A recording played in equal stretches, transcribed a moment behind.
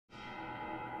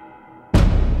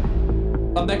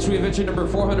Up next, we have entry number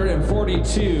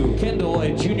 442, Kendall, a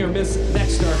junior Miss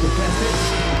Next Star contestant.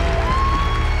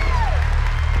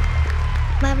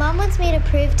 My mom wants me to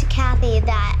prove to Cathy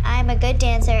that I'm a good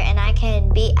dancer and I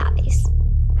can beat Abby's.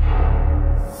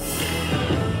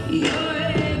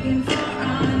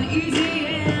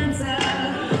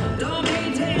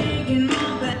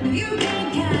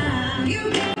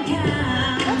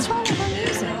 What's wrong with her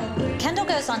music? Kendall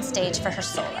goes on stage for her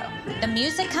solo. The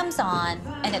music comes on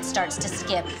and it starts to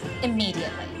skip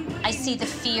immediately. I see the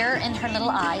fear in her little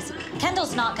eyes.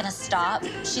 Kendall's not gonna stop.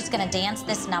 She's gonna dance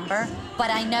this number, but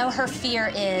I know her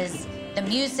fear is the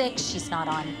music, she's not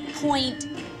on point,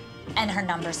 and her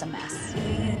number's a mess.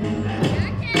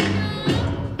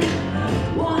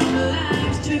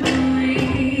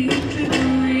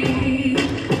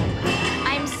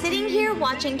 I'm sitting here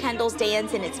watching Kendall's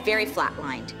dance and it's very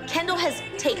flatlined. Kendall has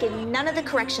taken none of the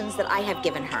corrections that I have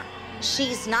given her.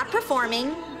 She's not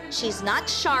performing, she's not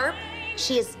sharp,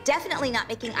 she is definitely not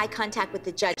making eye contact with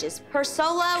the judges. Her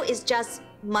solo is just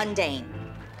mundane.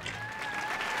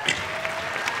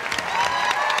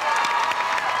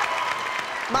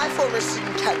 My former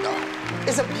student, Kendall,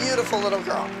 is a beautiful little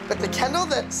girl. But the Kendall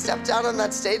that stepped out on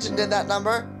that stage and did that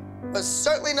number was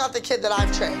certainly not the kid that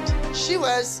I've trained. She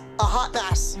was a hot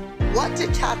mess. What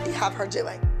did Cathy have her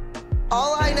doing?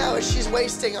 All I know is she's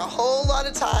wasting a whole lot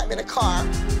of time in a car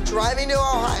driving to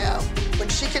Ohio when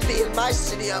she could be in my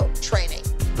studio training.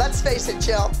 Let's face it,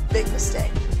 Jill, big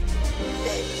mistake.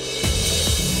 Big.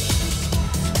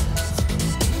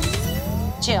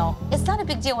 Jill, it's not a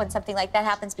big deal when something like that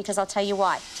happens because I'll tell you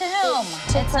why. To whom?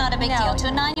 It's not a big deal. To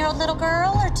a 9-year-old little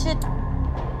girl or to...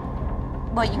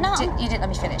 Well, you didn't let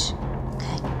me finish.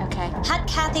 Okay. Had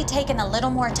Cathy taken a little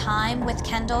more time with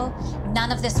Kendall,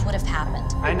 none of this would have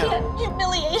happened. I know. You can't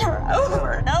humiliate her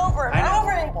over and over and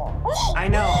over. I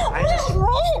know. What is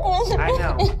wrong with me? I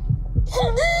know.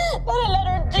 But I let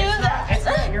her do that. It's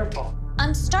not your fault.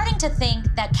 I'm starting to think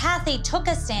that Cathy took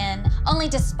us in only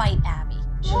to spite Abby.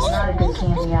 She's not a good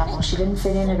candy apple. She didn't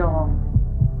fit in at all.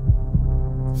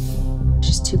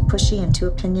 She's too pushy and too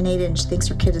opinionated, and she thinks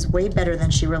her kid is way better than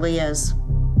she really is.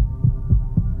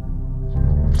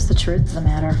 It's the truth of the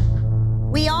matter.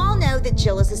 We all know that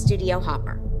Jill is a studio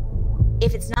hopper.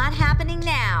 If it's not happening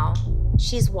now,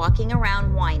 she's walking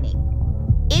around whining.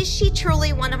 Is she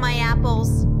truly one of my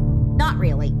apples? Not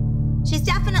really. She's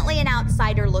definitely an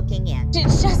outsider looking in.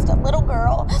 She's just a little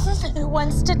girl who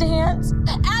wants to dance.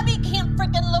 Abby can't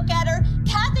freaking look at her.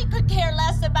 Cathy could care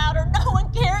less about her. No one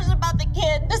cares about the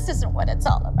kid. This isn't what it's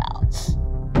all about.